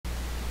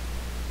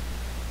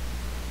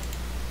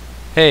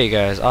Hey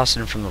guys,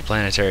 Austin from the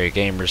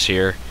Planetarygamers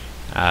here.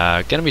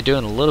 Gonna be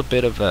doing a little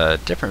bit of a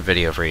different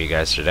video for you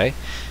guys today.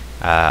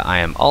 I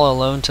am all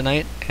alone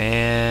tonight,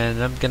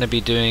 and I'm gonna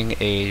be doing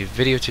a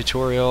video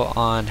tutorial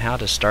on how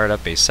to start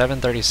up a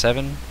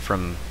 737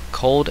 from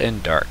cold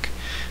and dark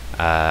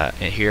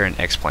here in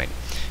X-Plane.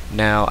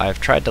 Now, I've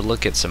tried to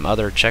look at some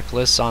other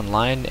checklists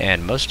online,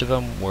 and most of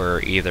them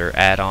were either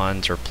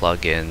add-ons or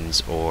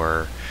plugins,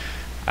 or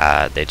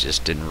they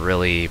just didn't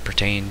really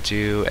pertain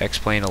to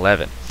X-Plane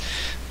 11.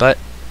 But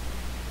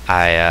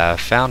I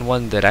found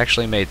one that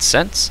actually made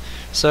sense,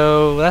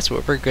 so that's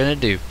what we're gonna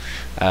do.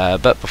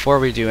 But before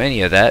we do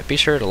any of that, be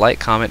sure to like,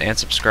 comment, and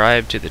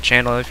subscribe to the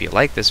channel if you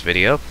like this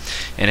video,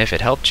 and if it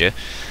helped you.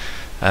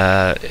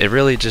 It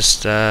really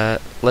just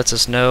lets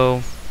us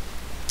know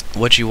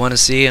what you want to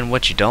see and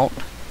what you don't,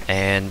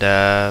 and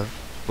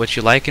what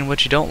you like and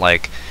what you don't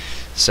like.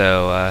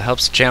 So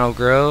helps the channel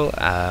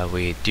grow.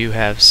 We do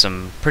have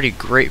some pretty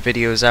great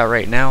videos out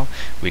right now.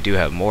 We do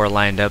have more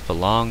lined up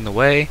along the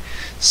way.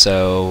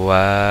 So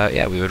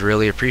yeah, we would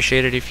really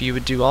appreciate it if you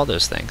would do all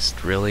those things.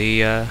 It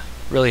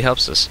really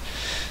helps us.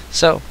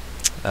 So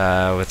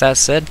with that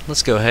said,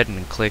 let's go ahead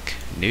and click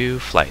New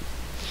Flight.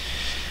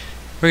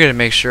 We're going to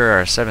make sure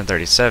our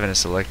 737 is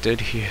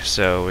selected.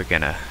 So we're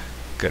going to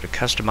go to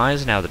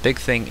Customize. Now the big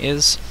thing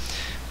is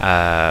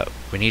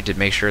we need to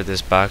make sure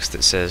this box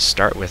that says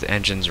Start with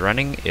Engines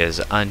Running is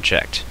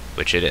unchecked,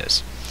 which it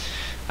is.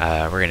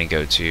 We're going to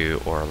go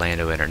to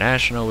Orlando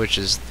International, which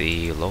is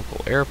the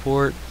local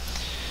airport.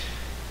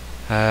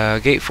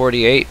 Gate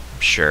 48,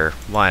 sure,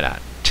 why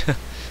not?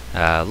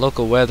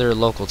 Local weather,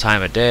 local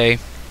time of day.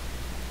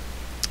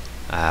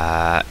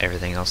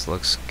 Everything else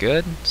looks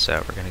good,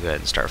 so we're going to go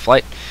ahead and start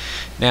flight.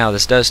 Now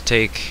this does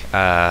take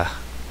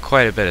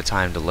quite a bit of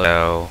time to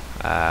load.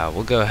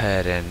 We'll go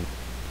ahead and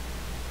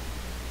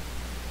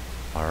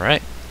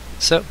Alright,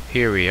 so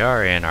here we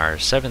are in our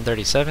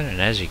 737, and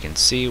as you can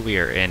see, we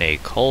are in a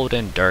cold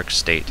and dark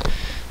state.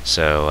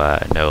 So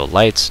no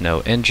lights, no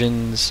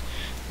engines,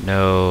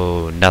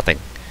 no nothing.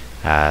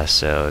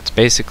 So it's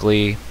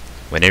basically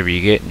whenever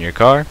you get in your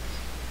car,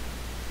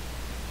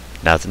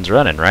 nothing's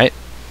running, right?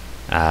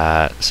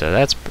 So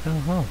that's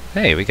oh,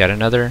 hey, we got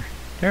another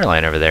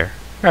airline over there.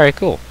 Alright,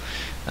 cool.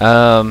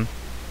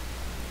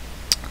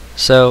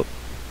 So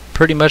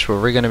pretty much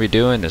what we're going to be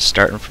doing is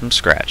starting from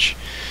scratch.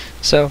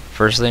 So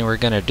first thing we're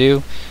going to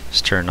do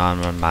is turn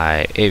on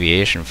my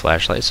aviation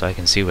flashlight so I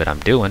can see what I'm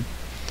doing.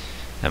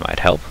 That might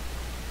help.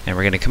 And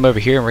we're going to come over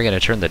here and we're going to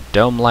turn the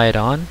dome light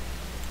on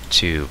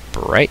to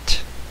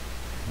bright.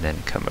 And then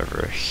come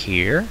over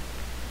here.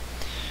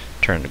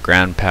 Turn the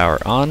ground power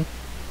on.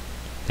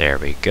 There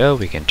we go.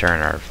 We can turn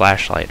our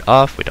flashlight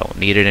off. We don't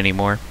need it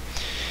anymore.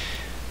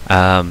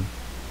 Now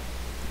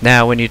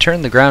when you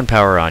turn the ground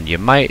power on, you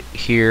might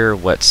hear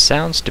what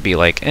sounds to be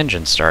like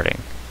engine starting.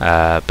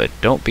 But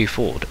don't be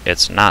fooled,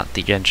 it's not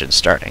the engine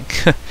starting.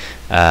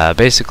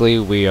 Basically,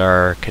 we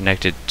are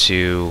connected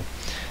to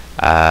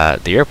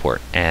the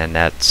airport, and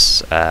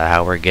that's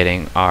how we're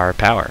getting our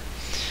power.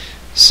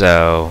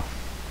 So,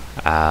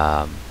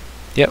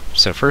 yep,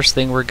 so first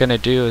thing we're going to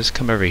do is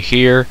come over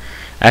here.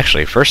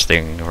 Actually, first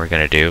thing we're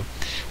going to do,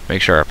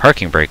 make sure our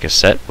parking brake is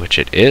set, which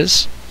it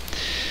is.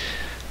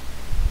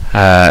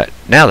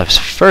 Now the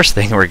first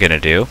thing we're going to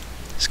do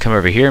is come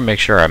over here and make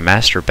sure our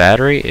master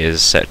battery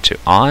is set to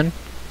on,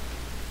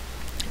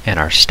 and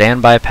our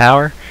standby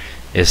power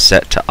is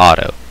set to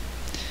auto,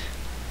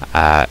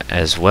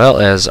 as well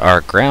as our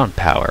ground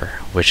power,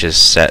 which is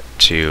set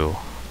to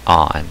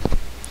on.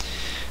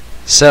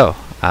 So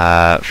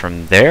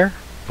from there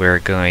we're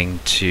going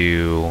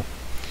to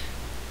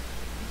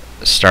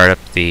start up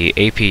the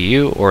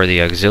APU, or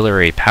the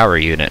auxiliary power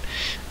unit.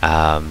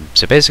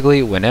 So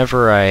basically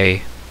whenever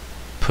I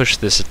push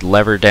this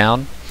lever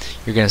down,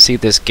 you're going to see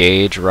this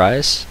gauge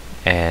rise,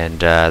 and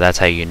that's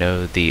how you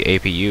know the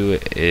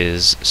APU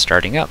is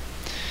starting up.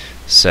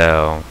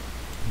 So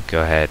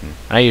go ahead, and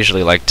I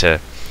usually like to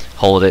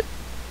hold it,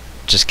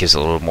 just gives a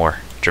little more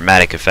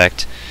dramatic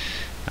effect.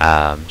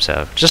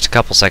 So just a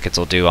couple seconds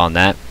will do on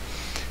that,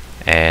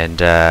 and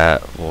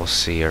we'll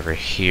see over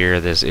here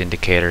this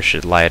indicator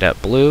should light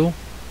up blue.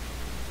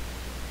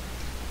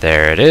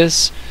 There it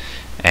is.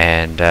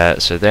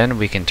 And so then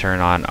we can turn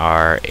on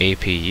our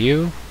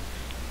APU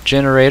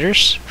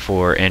generators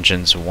for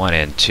engines 1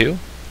 and 2,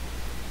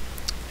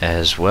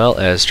 as well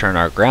as turn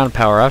our ground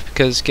power off,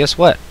 because guess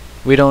what?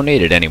 We don't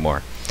need it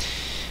anymore.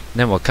 And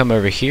then we'll come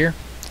over here,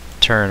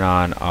 turn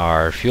on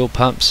our fuel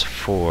pumps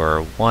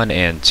for 1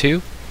 and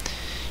 2.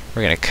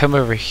 We're going to come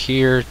over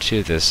here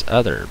to this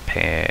other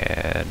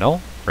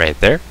panel right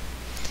there,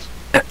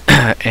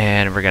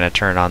 and we're going to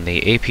turn on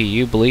the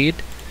APU bleed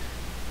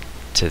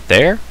to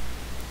there.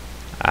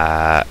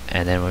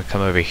 And then we'll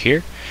come over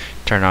here,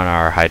 turn on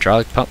our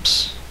hydraulic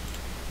pumps,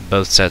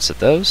 both sets of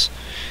those.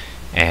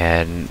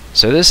 And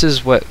so this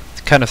is what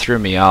kind of threw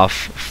me off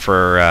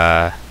for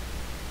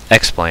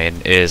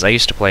X-Plane, is I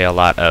used to play a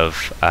lot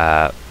of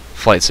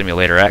Flight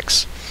Simulator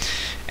X,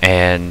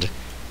 and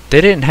they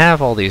didn't have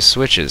all these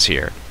switches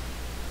here.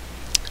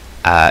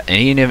 And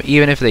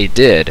even if they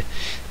did,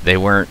 they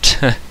weren't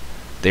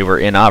they were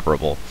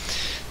inoperable.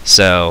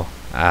 So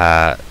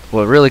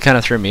what really kind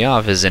of threw me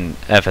off is in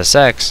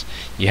FSX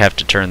you have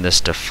to turn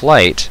this to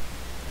flight,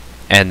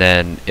 and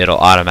then it'll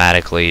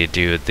automatically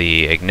do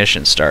the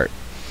ignition start.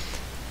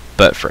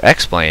 But for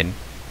X-Plane,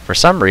 for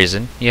some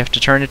reason, you have to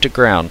turn it to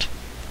ground.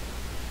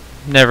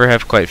 Never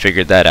have quite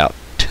figured that out.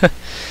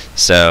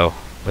 So,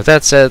 with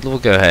that said, we'll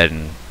go ahead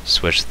and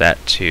switch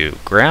that to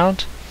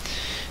ground.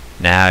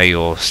 Now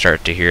you'll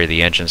start to hear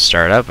the engine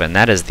start up, and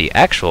that is the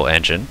actual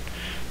engine.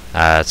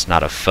 It's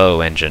not a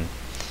faux engine.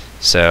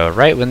 So,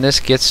 right when this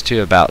gets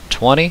to about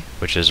 20,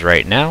 which is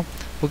right now,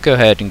 we'll go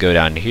ahead and go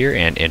down here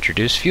and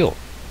introduce fuel.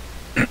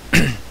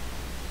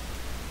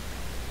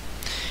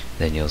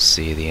 Then you'll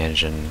see the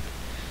engine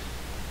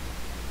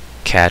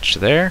catch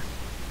there.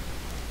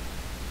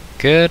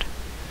 Good.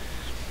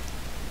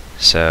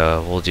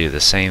 So we'll do the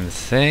same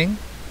thing,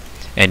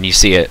 and you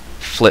see it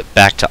flip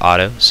back to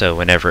auto, so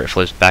whenever it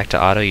flips back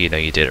to auto, you know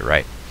you did it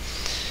right.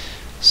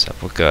 So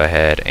we'll go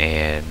ahead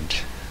and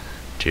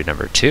do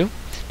number 2.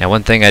 Now,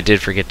 one thing I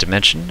did forget to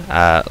mention,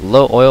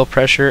 low oil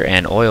pressure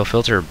and oil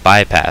filter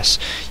bypass.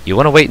 You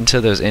want to wait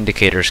until those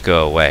indicators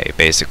go away,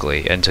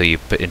 basically, until you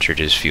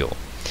introduce fuel.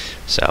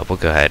 So we'll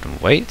go ahead and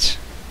wait.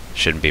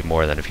 Shouldn't be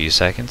more than a few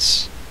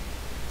seconds.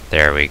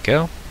 There we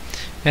go.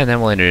 And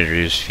then we'll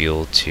introduce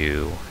fuel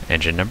to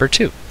engine number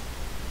 2.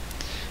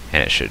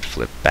 And it should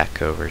flip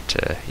back over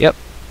to, yep,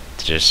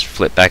 just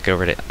flip back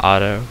over to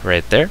auto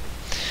right there.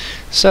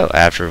 So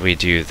after we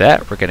do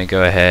that, we're going to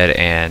go ahead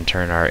and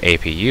turn our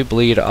APU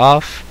bleed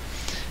off,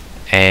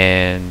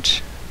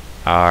 and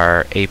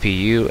our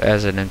APU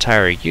as an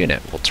entire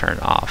unit will turn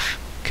off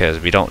because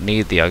we don't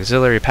need the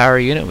auxiliary power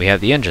unit. We have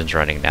the engines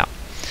running now.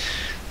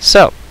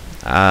 So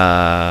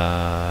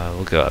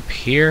we'll go up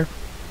here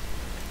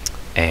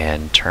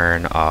and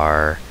turn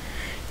our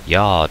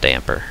yaw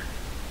damper.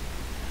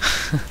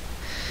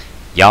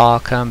 Yaw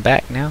come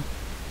back now?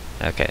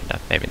 Okay, no,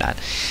 maybe not.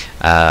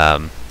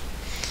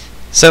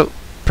 So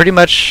pretty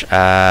much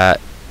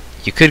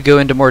you could go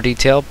into more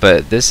detail,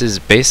 but this is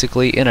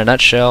basically in a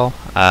nutshell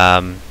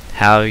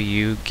how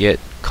you get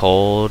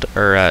cold,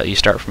 or you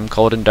start from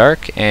cold and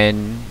dark,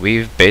 and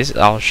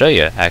I'll show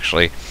you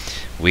actually.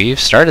 We've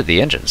started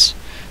the engines.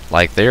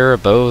 Like, they're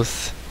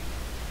both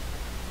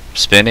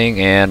spinning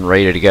and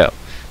ready to go.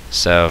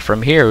 So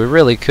from here we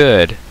really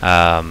could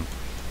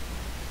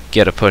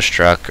get a push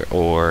truck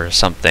or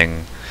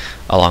something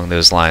along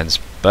those lines,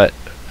 but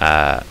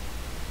I'm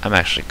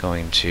actually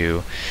going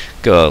to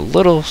go a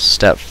little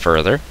step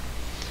further.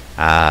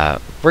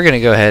 We're going to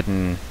go ahead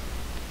and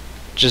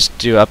just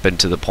do up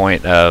into the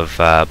point of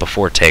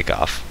before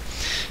takeoff.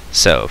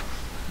 So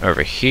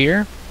over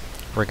here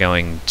we're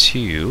going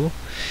to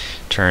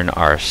turn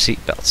our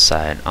seatbelt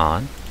sign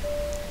on.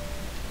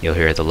 You'll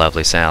hear the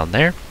lovely sound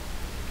there.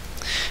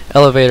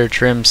 Elevator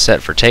trim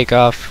set for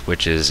takeoff,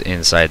 which is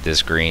inside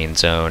this green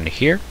zone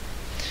here.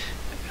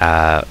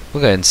 We'll go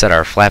ahead and set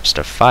our flaps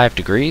to 5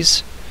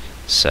 degrees.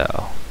 So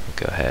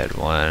we'll go ahead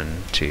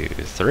 1, 2,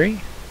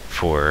 3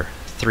 for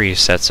 3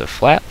 sets of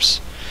flaps.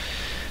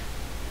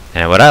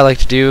 And what I like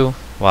to do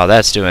while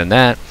that's doing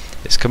that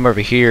is come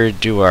over here,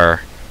 do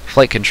our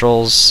flight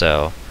controls,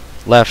 so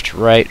left,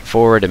 right,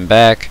 forward, and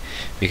back,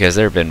 because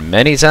there have been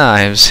many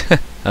times,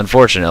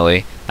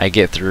 unfortunately, I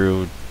get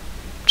through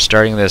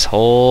starting this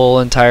whole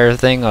entire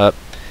thing up,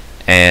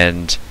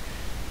 and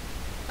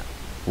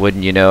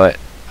wouldn't you know it,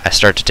 I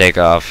start to take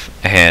off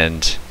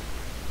and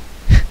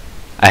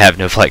I have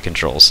no flight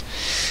controls.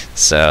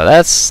 So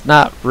that's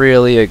not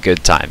really a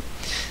good time.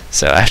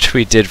 So after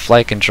we did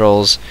flight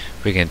controls,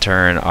 we can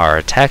turn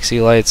our taxi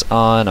lights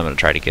on. I'm going to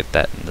try to get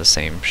that in the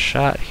same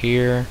shot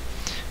here.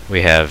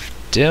 We have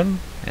dim,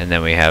 and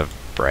then we have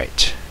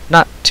bright.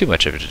 Not too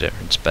much of a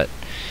difference, but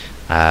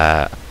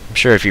I'm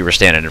sure if you were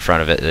standing in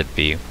front of it, it'd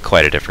be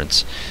quite a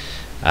difference.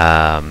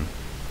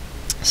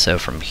 So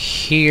from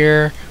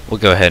here, we'll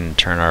go ahead and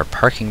turn our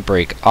parking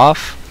brake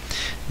off.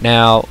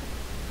 Now,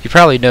 you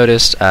probably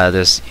noticed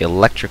this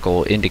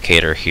electrical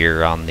indicator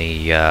here on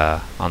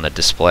the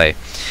display.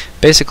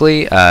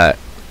 Basically,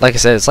 like I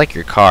said, it's like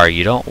your car.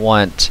 You don't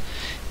want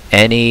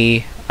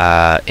any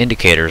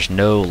indicators,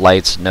 no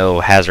lights,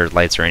 no hazard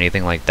lights or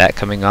anything like that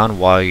coming on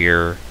while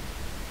you're,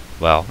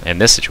 well, in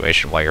this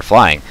situation, while you're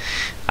flying.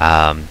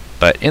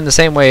 But in the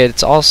same way,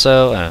 it's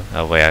also,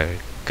 oh wait, I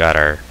got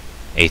our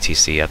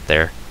ATC up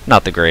there.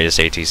 Not the greatest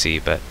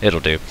ATC, but it'll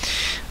do.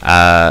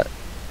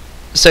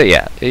 So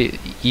yeah,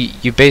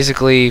 you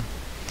basically,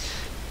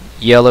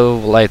 yellow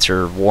lights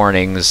are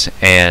warnings,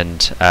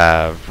 and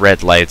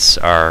red lights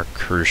are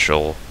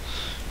crucial,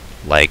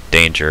 like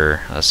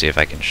danger. Let's see if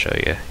I can show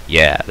you.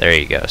 Yeah, there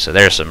you go. So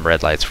there's some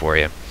red lights for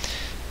you.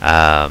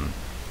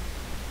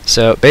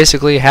 So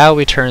basically how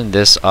we turn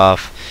this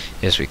off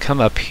is we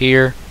come up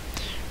here,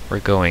 we're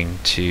going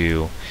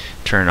to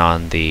turn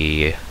on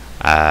the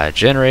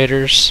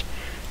generators,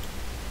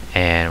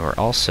 and we're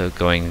also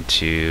going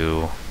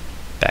to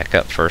back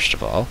up first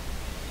of all.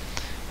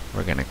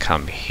 We're going to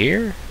come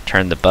here,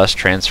 turn the bus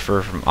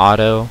transfer from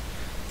auto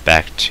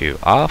back to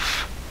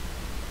off,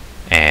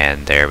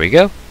 and there we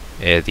go.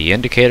 The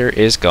indicator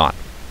is gone.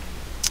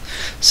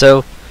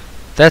 So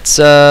that's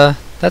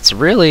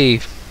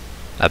really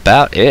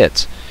about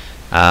it.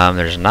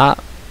 There's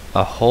not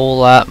a whole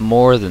lot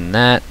more than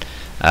that.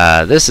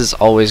 This is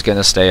always going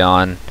to stay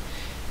on.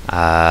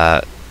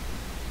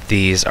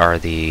 These are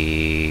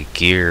the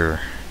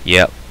gear.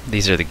 Yep,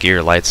 these are the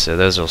gear lights, so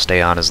those will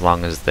stay on as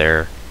long as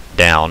they're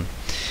down.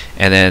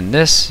 And then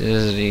this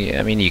is the,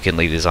 I mean, you can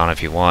leave these on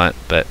if you want,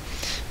 but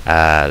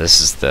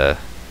this is the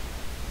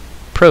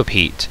probe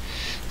heat.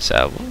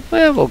 So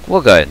we'll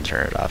go ahead and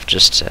turn it off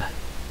just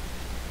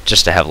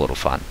to have a little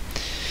fun.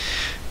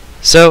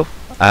 So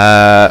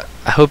I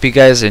hope you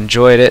guys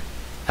enjoyed it.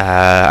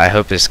 I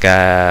hope this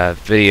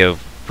video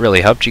really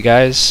helped you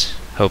guys.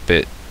 Hope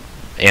it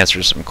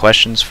answers some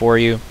questions for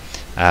you.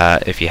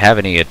 If you have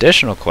any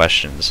additional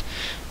questions,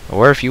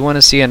 or if you want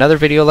to see another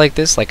video like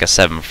this, like a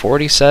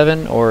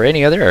 747 or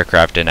any other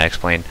aircraft in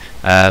X-Plane,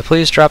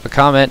 please drop a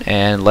comment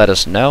and let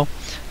us know.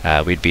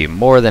 We'd be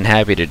more than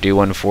happy to do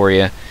one for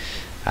you.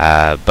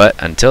 But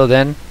until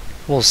then,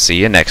 we'll see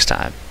you next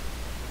time.